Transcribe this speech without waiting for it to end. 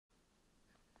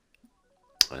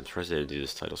I'm surprised they didn't do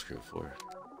this title screen before.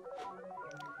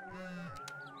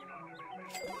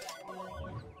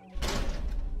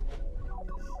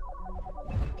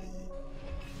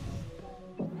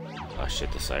 Oh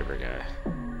shit, the cyber guy.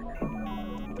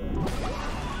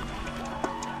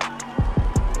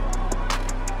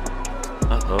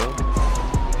 Uh-oh.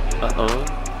 Uh-oh.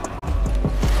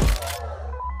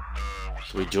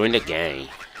 So we joined a gang.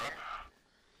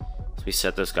 So we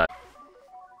set this guy.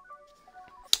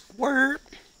 Word.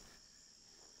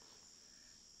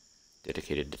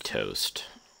 Dedicated to Toast.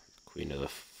 Queen of the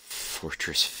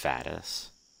Fortress Fatus.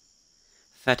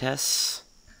 Fatus.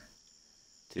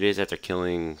 2 days after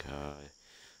killing,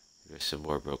 the civil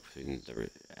war broke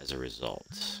as a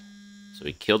result. So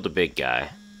he killed the big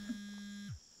guy.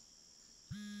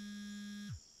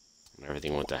 And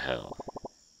everything went to hell.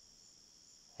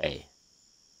 Hey,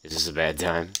 is this a bad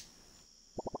time?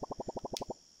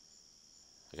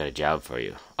 I got a job for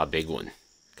you. A big one.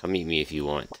 Come meet me if you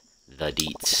want. The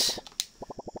deets.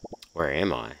 Where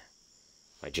am I?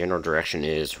 My general direction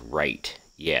is right.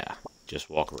 Yeah, just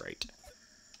walk right.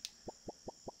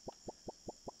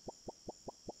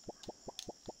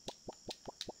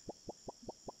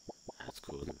 That's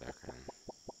cool in the background.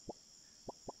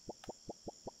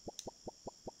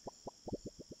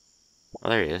 Oh,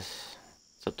 there he is.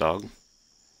 What's up, dog?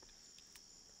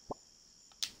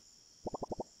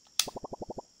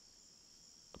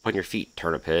 Up on your feet,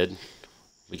 turnip head.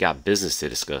 We got business to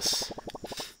discuss.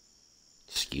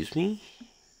 Excuse me?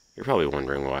 You're probably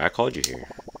wondering why I called you here.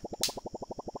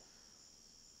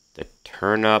 The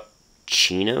Turnip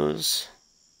Chinos,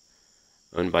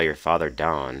 owned by your father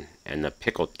Don, and the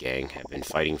Pickled Gang have been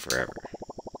fighting forever.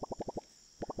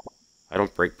 I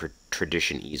don't break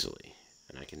tradition easily,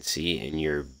 and I can see in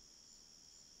your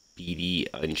beady,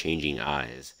 unchanging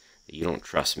eyes that you don't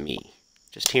trust me.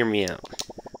 Just hear me out.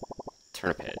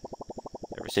 Turnip head.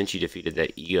 Ever since you defeated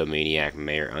that egomaniac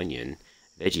Mayor Onion,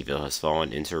 Veggieville has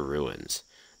fallen into ruins.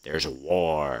 There's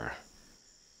war.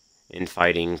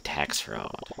 Infighting, tax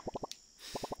fraud.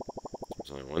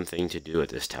 There's only one thing to do at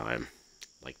this time.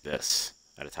 Like this.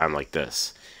 At a time like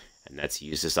this. And that's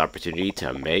use this opportunity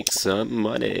to make some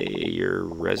money. Your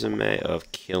resume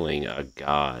of killing a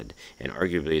god, and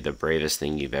arguably the bravest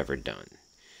thing you've ever done.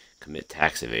 Commit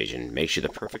tax evasion. Makes you the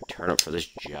perfect turnip for this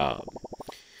job.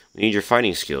 We need your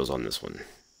fighting skills on this one.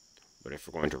 But if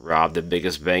we're going to rob the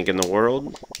biggest bank in the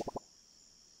world,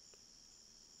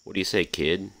 what do you say,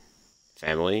 kid?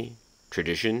 Family?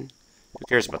 Tradition? Who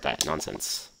cares about that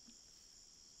nonsense?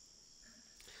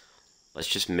 Let's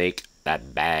just make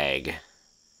that bag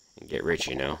and get rich,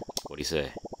 you know? What do you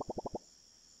say?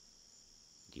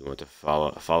 Do you want to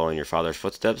follow in your father's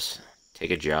footsteps? Take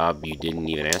a job you didn't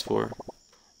even ask for?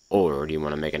 Or do you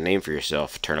want to make a name for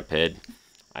yourself, turnip head?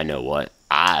 I know what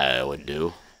I would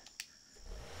do.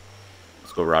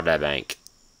 Let's go rob that bank.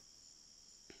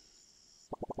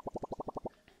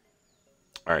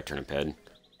 Alright, Turnip head.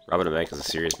 Robbing a bank is a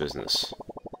serious business.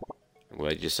 I'm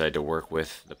glad you decided to work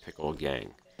with the Pickled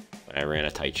Gang. But I ran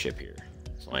a tight ship here,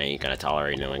 so I ain't gonna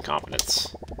tolerate no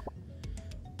incompetence.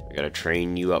 We gotta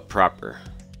train you up proper,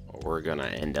 or we're gonna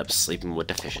end up sleeping with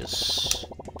the fishes.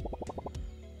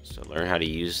 So learn how to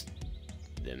use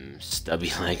them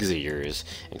stubby legs of yours,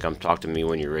 and come talk to me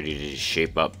when you're ready to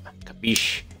shape up.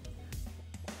 Capiche?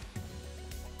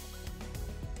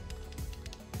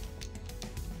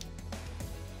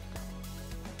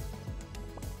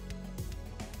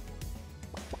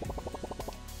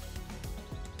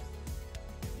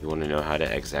 You want to know how to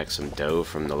exact some dough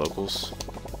from the locals?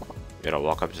 You gotta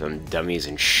walk up to them dummies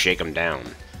and shake them down.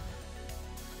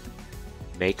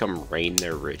 Make them rain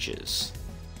their riches.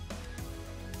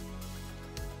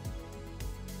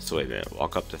 So wait a minute,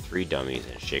 walk up to 3 dummies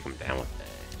and shake them down with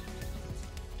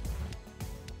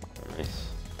that. Nice.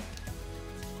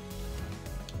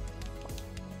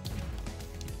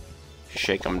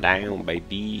 Shake them down,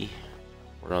 baby.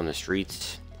 Word on the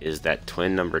streets is that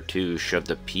twin number 2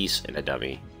 shoved a piece in a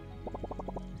dummy.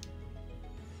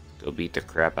 Go beat the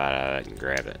crap out of it and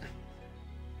grab it.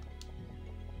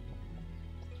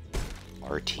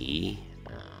 RT?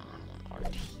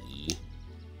 RT?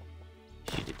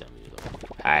 Shoot the dummy with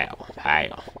a pow,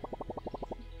 pow.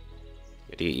 You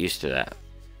gotta get used to that.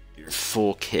 Your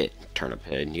full kit, turnip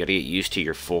head. You gotta get used to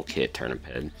your full kit, turnip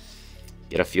head.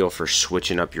 Get a feel for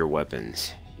switching up your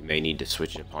weapons. You may need to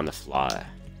switch it up on the fly.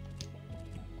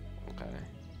 Okay.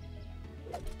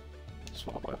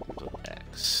 Swap weapons with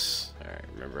X. Alright,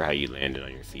 remember how you landed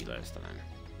on your feet last time.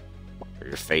 Or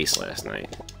your face last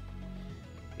night.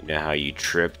 You know how you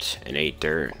tripped and ate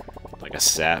dirt like a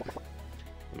sap?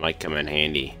 It might come in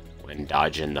handy when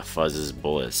dodging the Fuzz's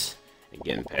bullets and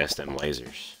getting past them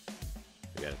lasers.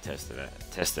 We gotta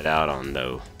test it out on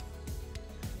though.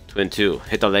 Twin 2,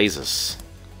 hit the lasers.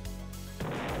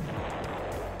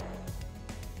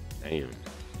 Damn.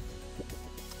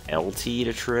 LT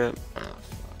to trip? Oh,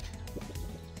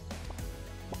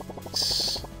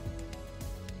 fuck.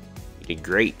 You did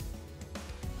great.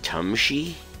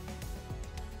 Tumshi?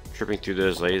 Tripping through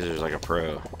those lasers like a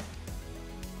pro.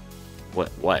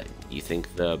 What? You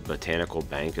think the botanical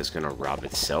bank is gonna rob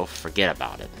itself? Forget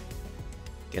about it.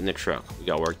 Get in the truck. We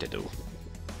got work to do.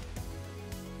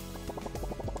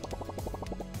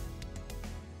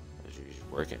 He's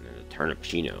working in the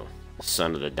Turnipino.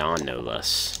 Son of the Don, no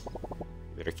less.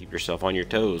 You better keep yourself on your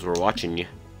toes. We're watching you.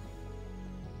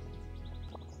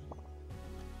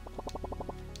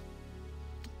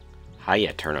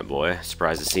 Hiya, Turnip boy.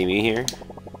 Surprised to see me here?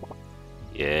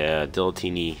 Yeah,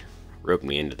 Dilatini roped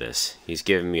me into this. He's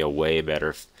given me a way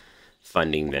better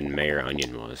funding than Mayor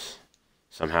Onion was.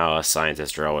 Somehow us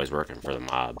scientists are always working for the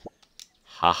mob.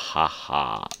 Ha ha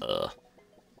ha.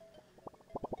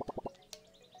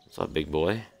 What's up, big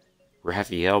boy?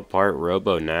 Raphael part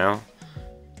Robo now.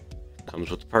 Comes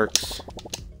with the perks.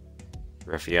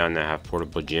 Raphael now have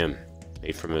portable gym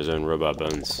made from his own robot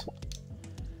bones.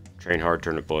 Train hard,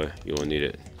 Turnip boy. You will need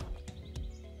it.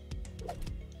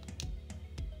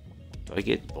 Do I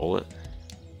get bullet?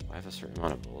 Do I have a certain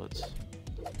amount of bullets?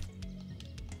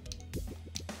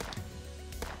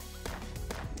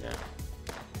 No.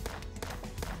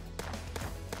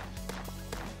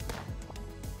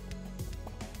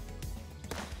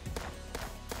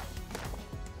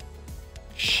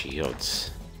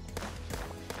 Shields.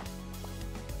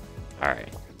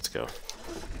 Alright, let's go.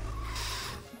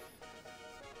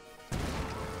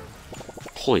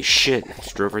 Holy shit,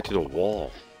 just drove right through the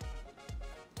wall.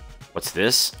 What's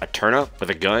this? A turnip with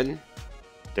a gun?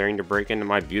 Daring to break into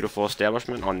my beautiful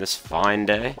establishment on this fine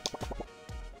day?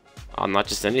 I'm not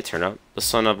just any turnip, the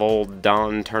son of old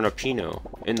Don Turnipino,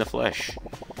 in the flesh.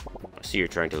 I see you're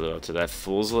trying to live up to that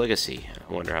fool's legacy.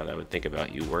 I wonder how that would think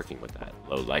about you working with that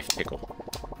low-life pickle.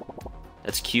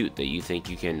 That's cute that you think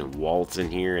you can waltz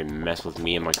in here and mess with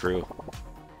me and my crew.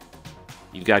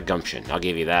 You've got gumption, I'll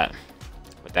give you that.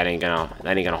 But that ain't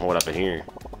gonna hold up in here.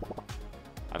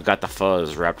 I've got the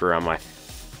fuzz wrapped around my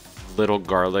little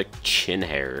garlic chin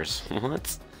hairs.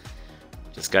 What?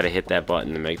 Just gotta hit that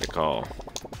button to make the call.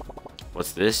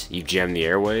 What's this? You jammed the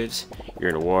airwaves? You're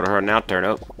in a water hard now,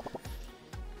 Turnip.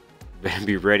 Better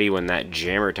be ready when that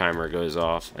jammer timer goes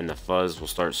off and the fuzz will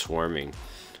start swarming.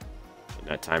 When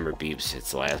that timer beeps,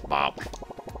 it's the last bop.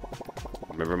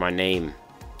 Remember my name,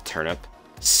 Turnip.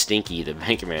 Stinky, the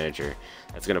bank manager.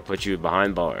 That's gonna put you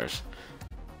behind bars.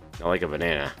 Not like a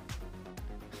banana.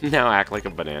 Now act like a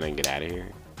banana and get out of here.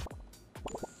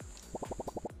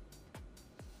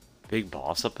 Big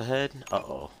boss up ahead?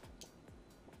 Uh-oh.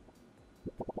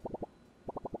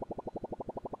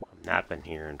 I'm napping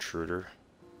here, intruder.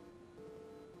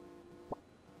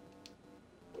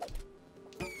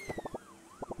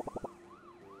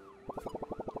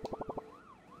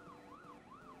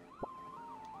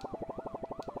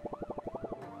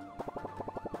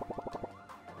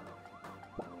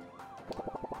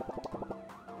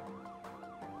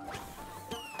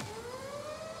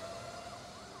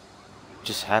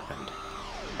 Just happened?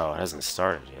 Oh, it hasn't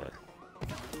started yet.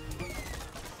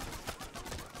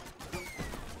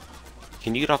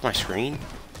 Can you get off my screen?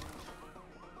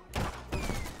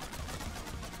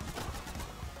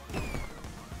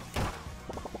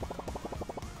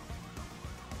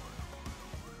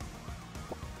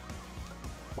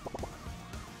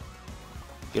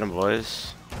 Get him, boys.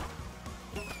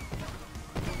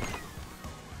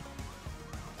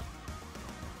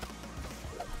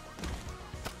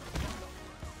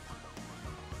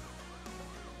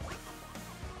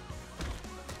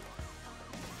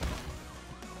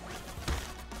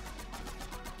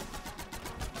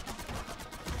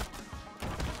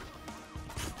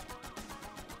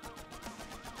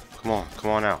 Come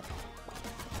on out.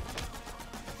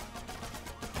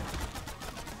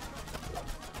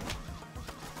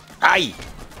 Aye!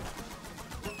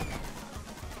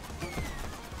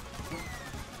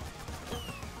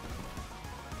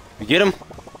 You get him?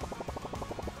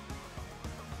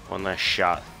 One last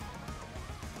shot.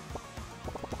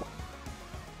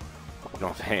 No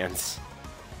hands.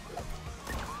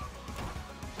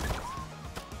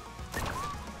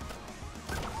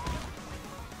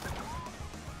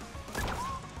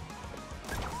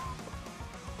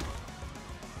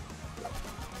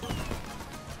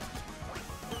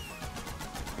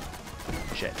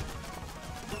 Shit.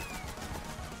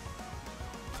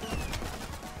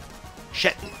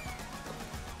 Shit.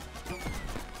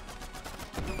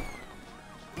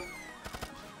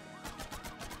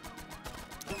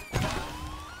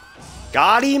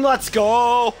 Got him, let's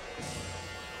go!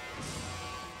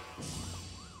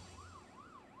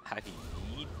 I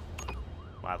need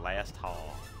my last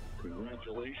haul.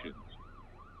 Congratulations.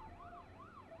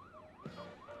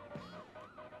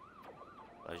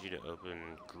 Allows you to open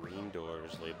green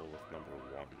doors labeled with number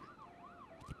 1.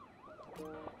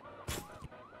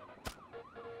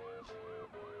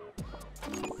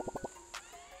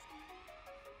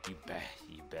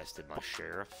 You bested my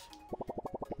sheriff.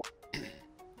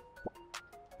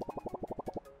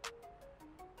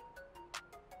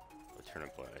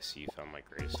 Turnip boy, I see you found my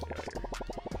greatest failure.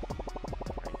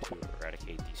 Trying to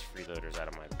eradicate these freeloaders out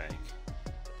of my bank.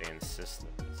 But they insist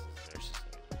that this is their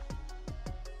society.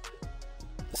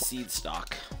 The seed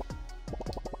stock.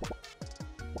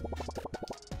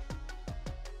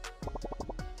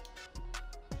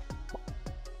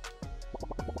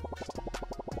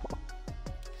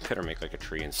 Better make like a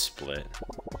tree and split.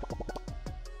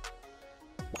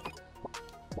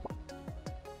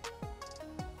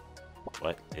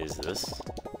 What is this?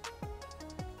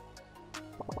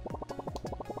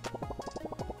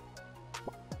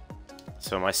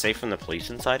 So am I safe from the police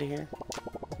inside of here?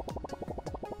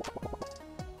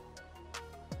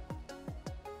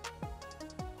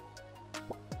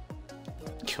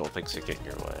 Kill things that get in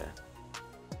your way.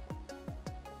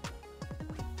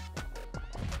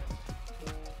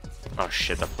 Oh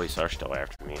shit, the police are still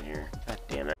after me in here. God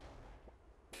damn it.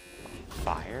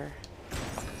 Fire? What the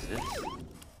fuck is this?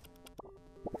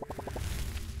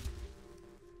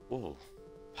 Whoa.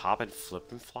 Poppin'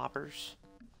 flippin' floppers?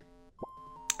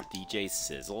 DJ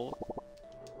Sizzle?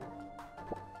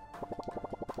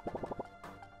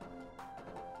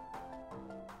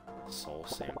 Soul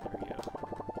sampler, yo.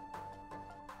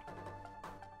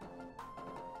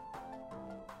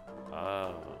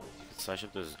 Oh. You can slash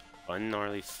up those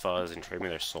ungnarly fuzz and trade me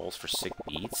their souls for sick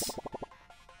beats?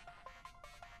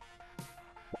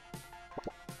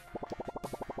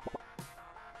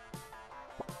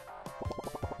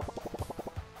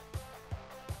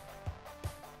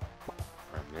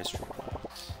 Mystery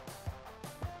box.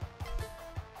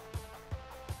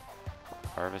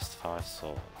 Harvest 5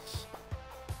 souls.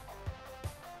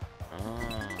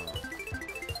 Oh.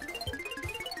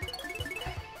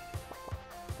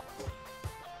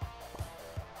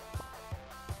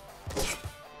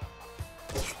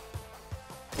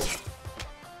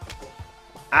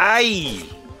 Aye!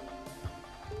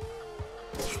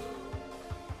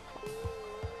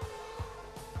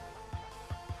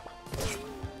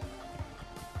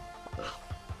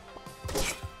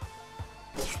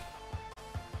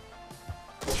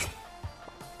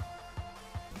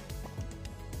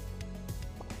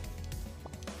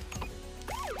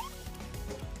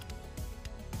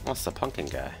 What's the pumpkin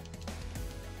guy?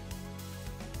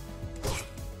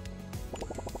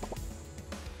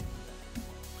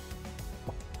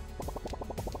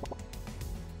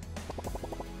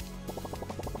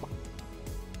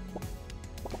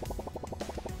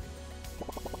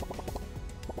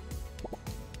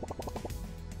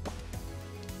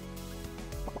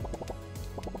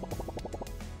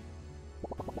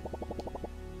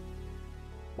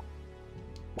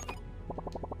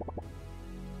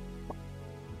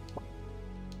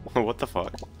 What the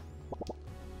fuck?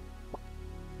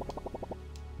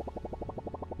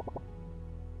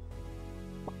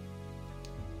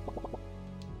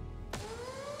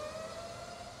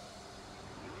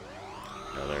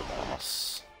 Another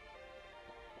boss.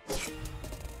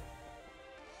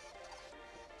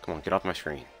 Come on, get off my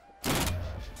screen.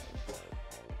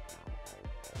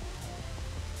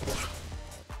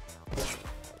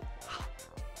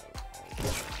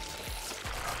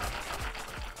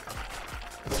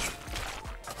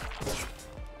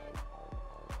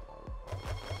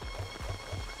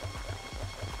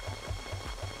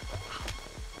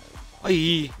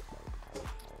 Aye.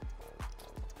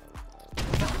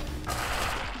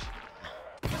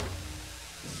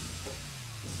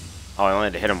 Oh, I only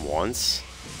had to hit him once?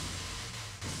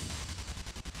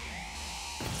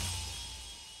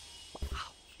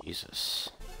 Jesus.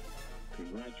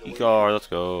 E-car, let's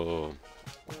go.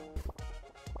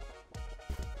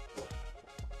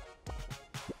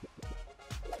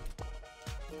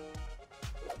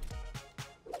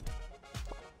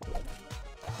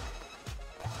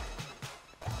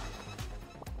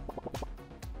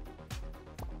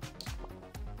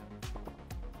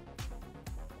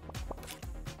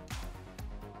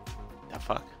 The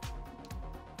fuck?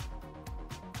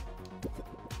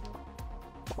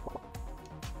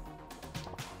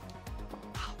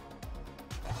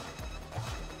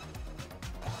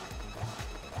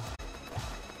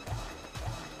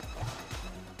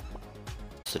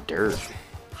 It's the dirt.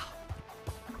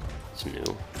 It's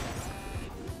new.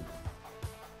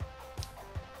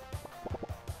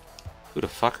 Who the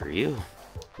fuck are you?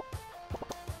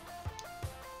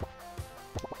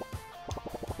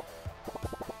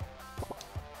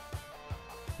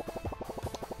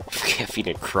 Caffeine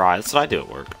and cry. That's what I do at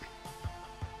work.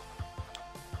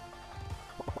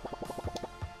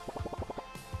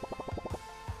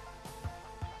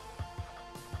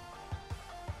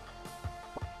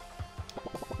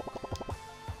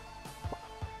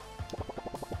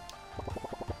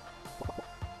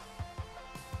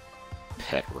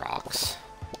 Pet rocks.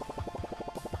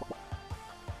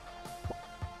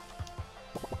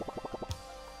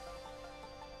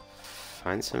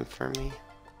 Find some for me.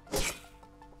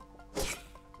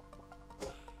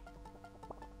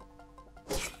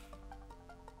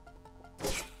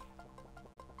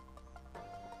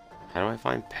 How do I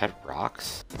find pet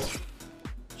rocks?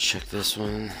 Check this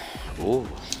one. Oh,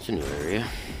 it's a new area.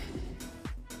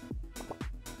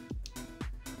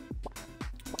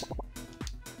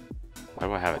 Why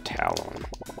do I have a towel on?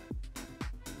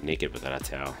 Naked without a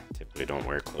towel. Typically don't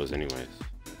wear clothes anyways.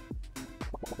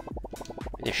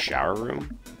 In the shower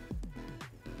room?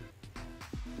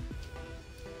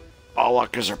 All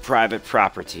lockers are private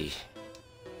property.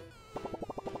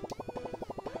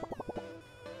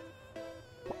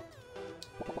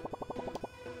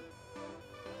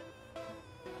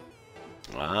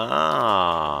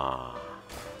 Ah.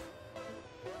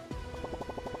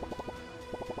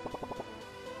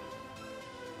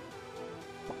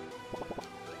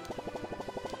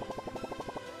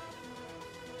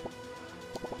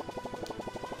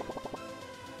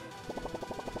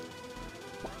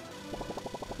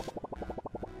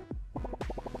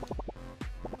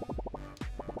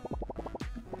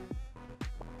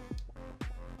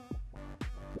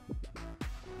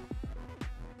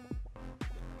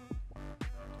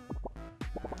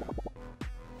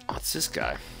 What's this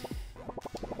guy?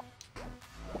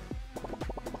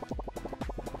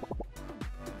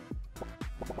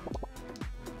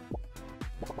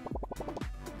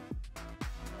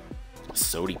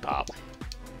 Sody pop.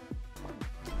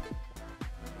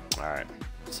 Alright,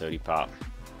 sody pop.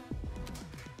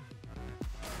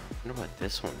 I wonder what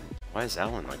this one. Why is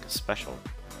that one like a special?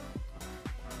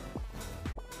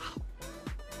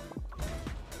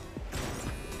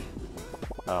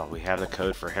 Oh, we have the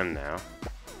code for him now.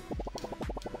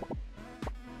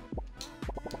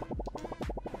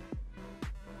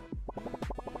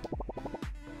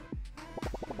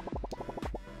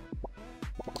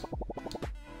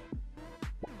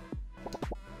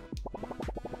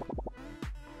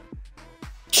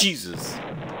 Jesus.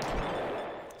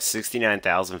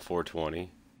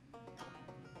 69,420.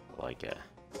 I like it.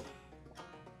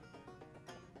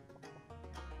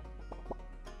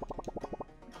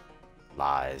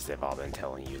 Lies. They've all been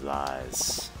telling you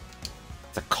lies.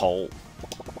 It's a cult.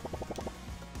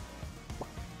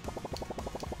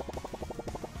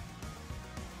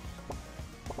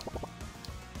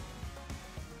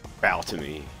 Bow to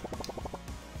me.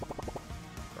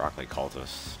 Broccoli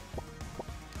cultists.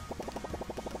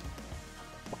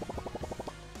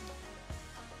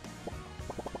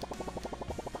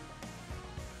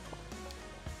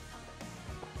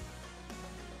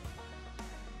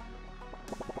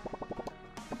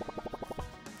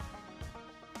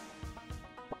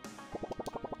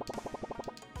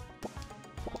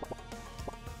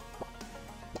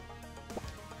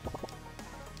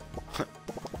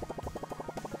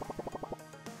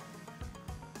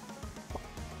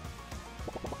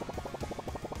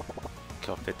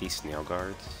 Kill 50 snail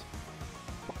guards.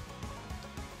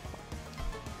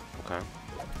 Okay.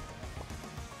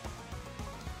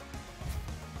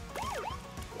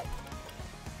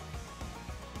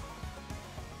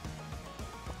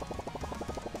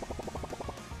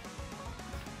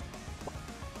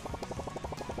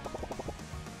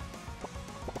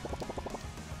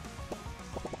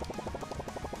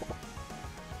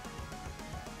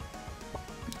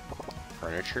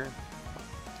 Furniture.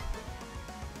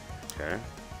 Okay.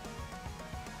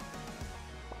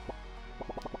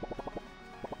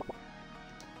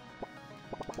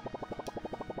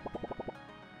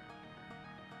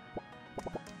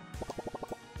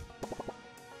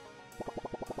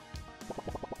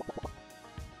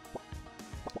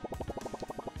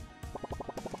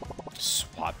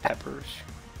 SWAT peppers.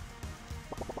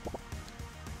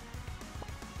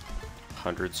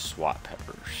 100 SWAT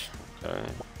peppers.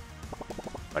 Okay.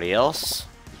 Anybody else?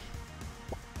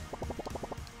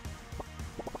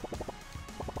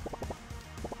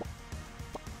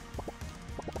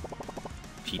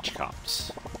 Peach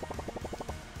cops.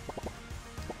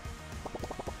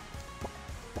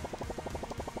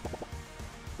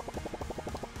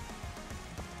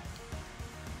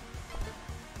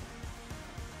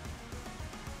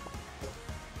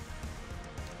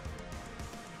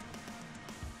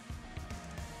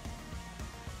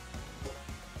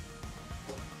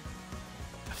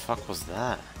 fuck was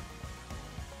that?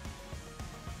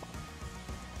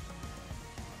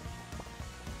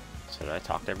 So did I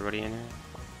talk to everybody in here?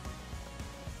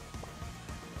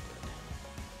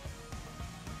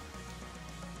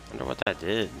 Wonder what that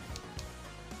did.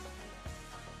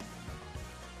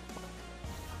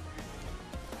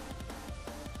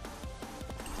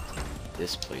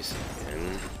 This place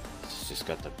again. It's just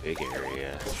got the big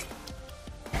area.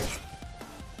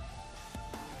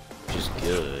 Which is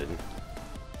good.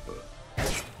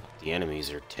 The enemies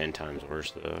are 10 times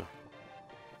worse though.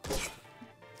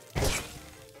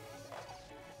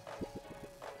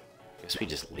 Guess we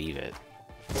just leave it.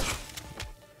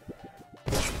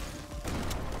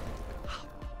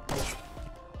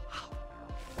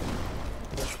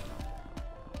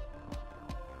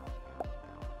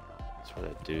 That's where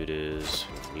that dude is.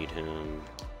 We need him.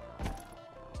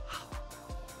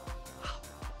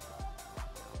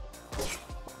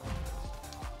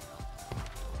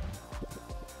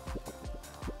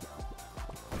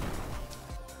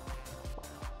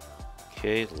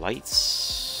 Okay, lights.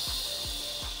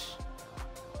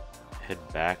 Head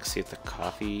back, see if the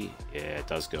coffee... Yeah, it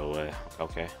does go away.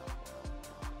 Okay.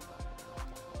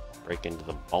 Break into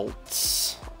the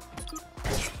bolts.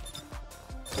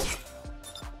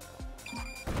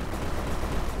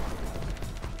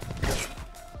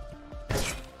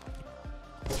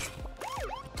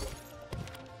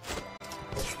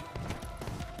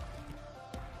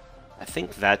 I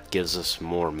think that gives us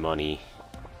more money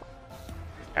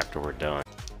after we're done.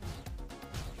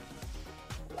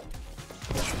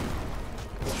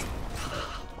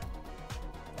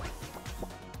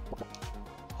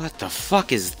 What the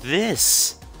fuck is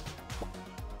this?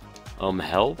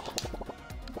 Help?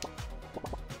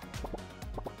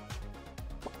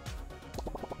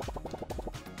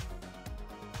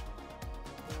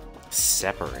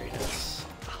 Separate us.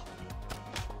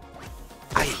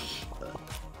 Aye.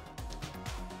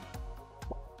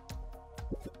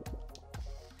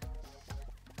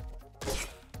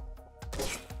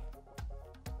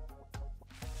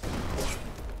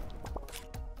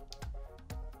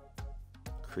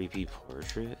 Creepy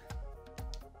portrait?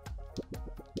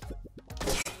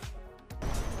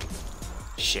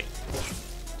 Shit.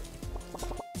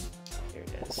 There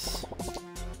it is.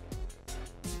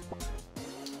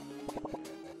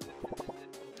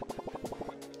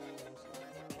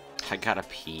 I gotta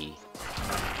pee.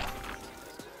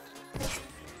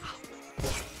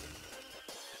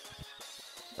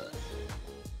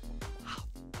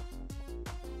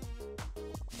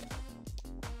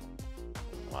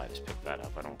 I just picked that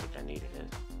up. I don't think I needed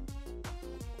it.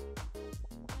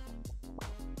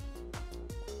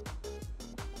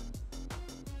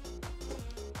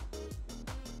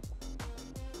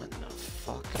 What the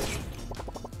fuck?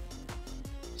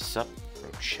 Sup,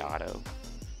 Rochado?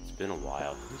 It's been a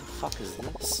while. Who the fuck is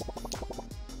this?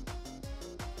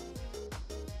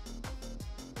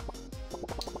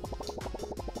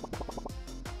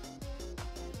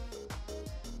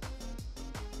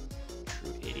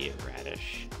 True idiot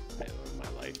radish. I owe my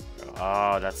life, bro.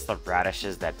 Oh, that's the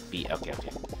radishes that beat. Okay,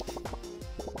 okay.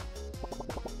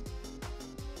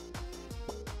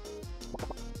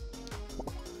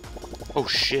 Oh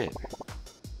shit.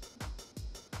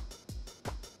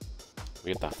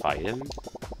 We have to fight him?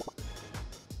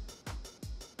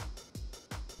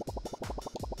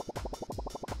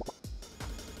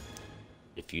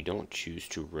 If you don't choose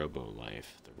to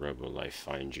Robo-Life, the Robo-Life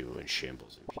finds you and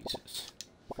shambles in pieces.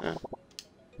 Huh?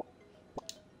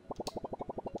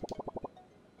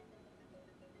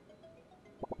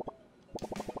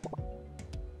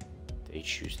 They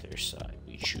choose their side,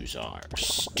 we choose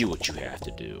ours. Do what you have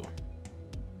to do.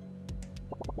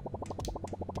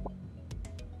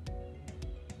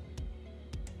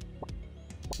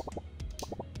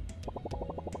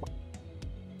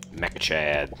 Mecha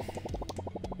Chad.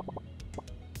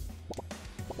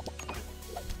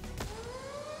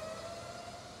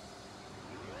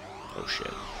 Oh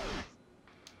shit.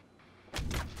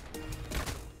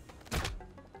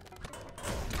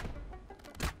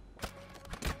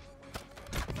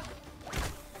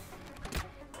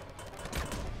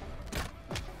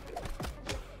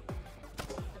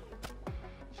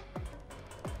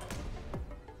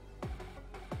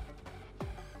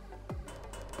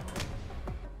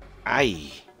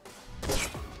 Aye.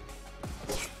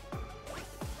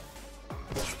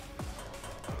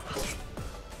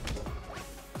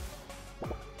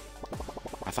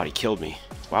 I thought he killed me.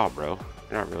 Wow, bro.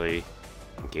 You're not really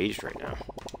engaged right now.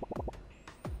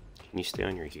 Can you stay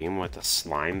on your game with the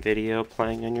slime video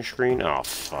playing on your screen? Oh,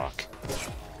 fuck.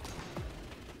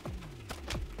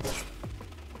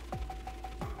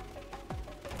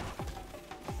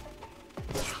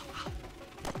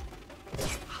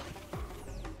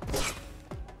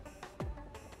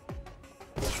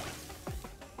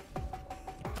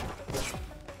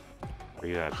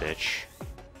 you at, bitch?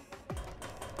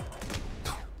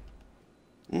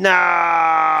 No!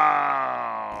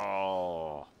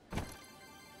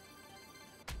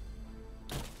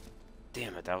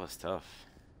 Damn it, that was tough.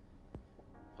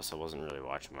 Plus, I wasn't really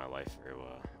watching my life very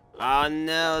well. Oh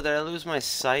no, did I lose my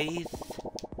scythe?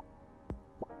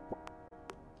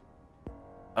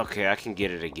 Okay, I can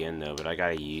get it again though, but I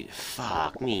gotta use.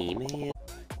 Fuck me, man.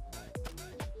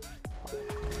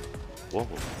 Whoa.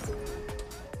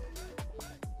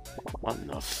 What in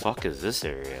the fuck is this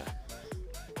area?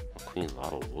 Queen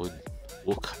lot of wood.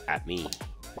 Look at me.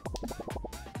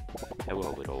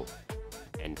 Hello, little.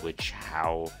 And which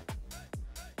how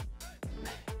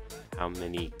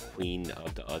many queen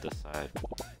of the other side?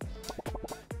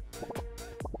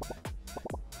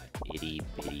 Itty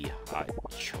bitty hot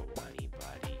chowani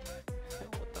body.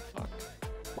 What the fuck?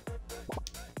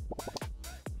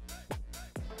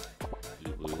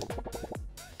 Woo.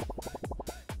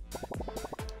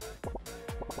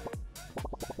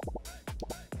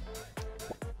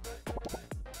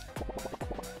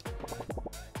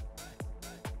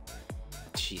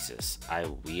 Jesus, I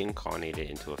reincarnated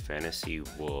into a fantasy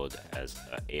world as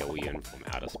an alien from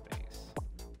outer space.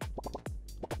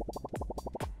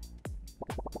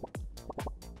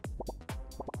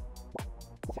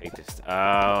 Take this.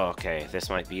 Oh, okay. This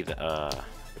might be the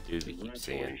dude we keep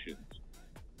seeing.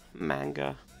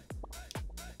 Manga.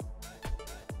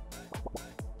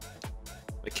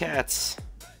 The cats.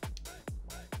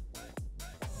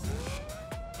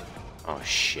 Oh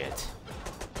shit.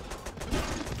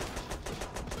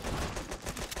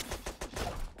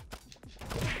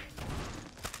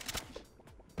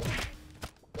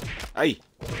 Hey!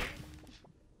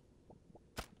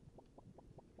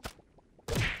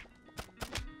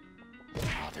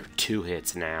 Oh, they're 2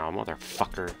 hits now,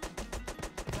 motherfucker.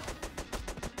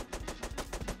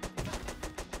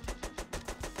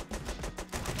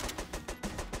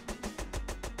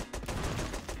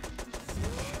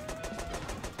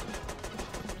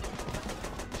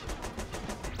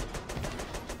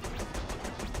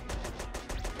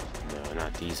 No,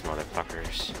 not these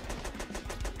motherfuckers.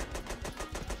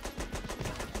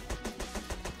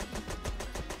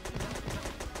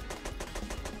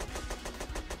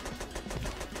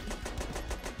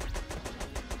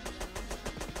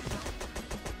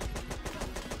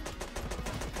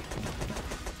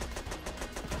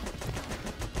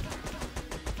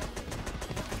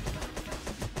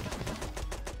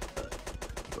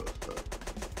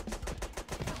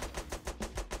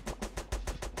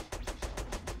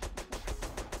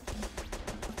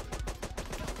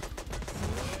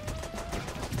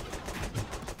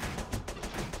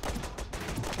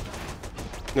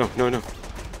 No, no, no.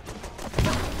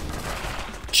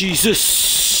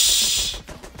 Jesus!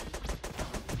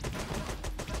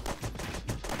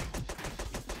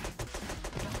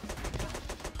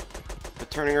 They're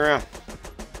turning around.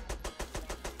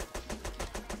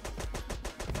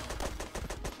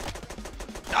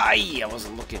 Aye, I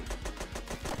wasn't looking.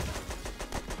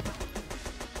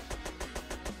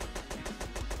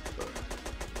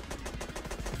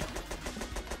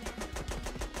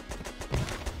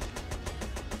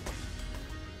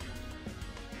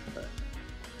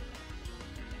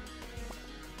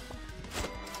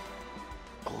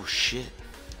 Oh shit,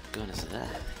 what gun is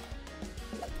that?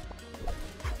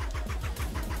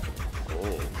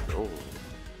 Oh no.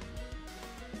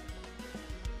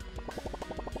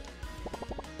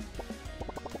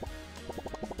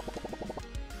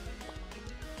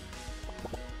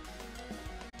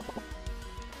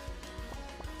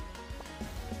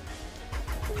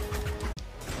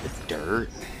 The dirt.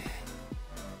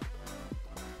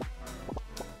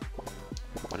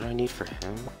 What do I need for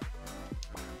him?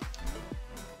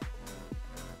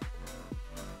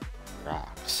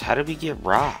 Rocks. How did we get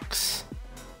rocks?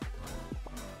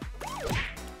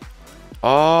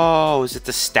 Oh, is it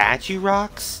the statue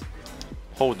rocks?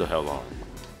 Hold the hell on.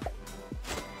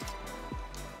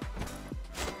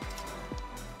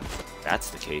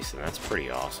 That's the case, and that's pretty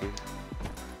awesome.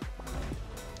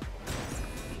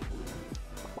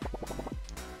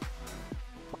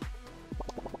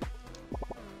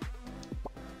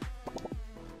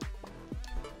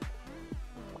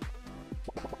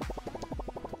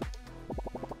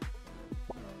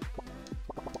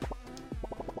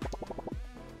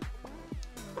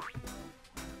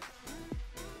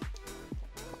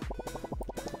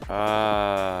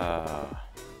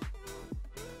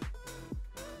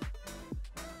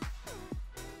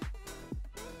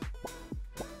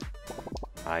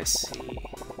 I see.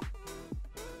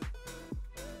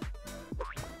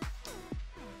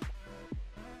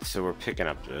 So we're picking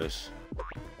up this.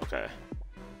 Okay.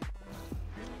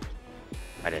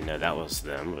 I didn't know that was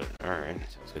them, but alright.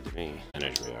 Sounds good to me. And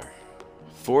we are.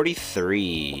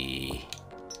 43.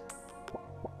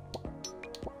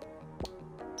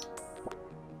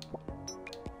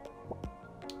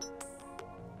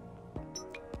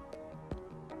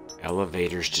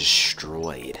 Elevators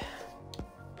destroyed.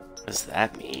 What does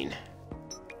that mean?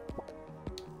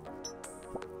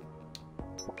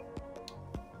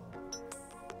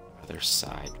 Other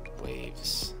side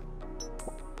waves.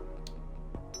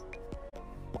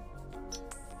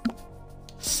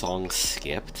 Song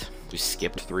skipped. We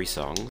skipped 3 songs.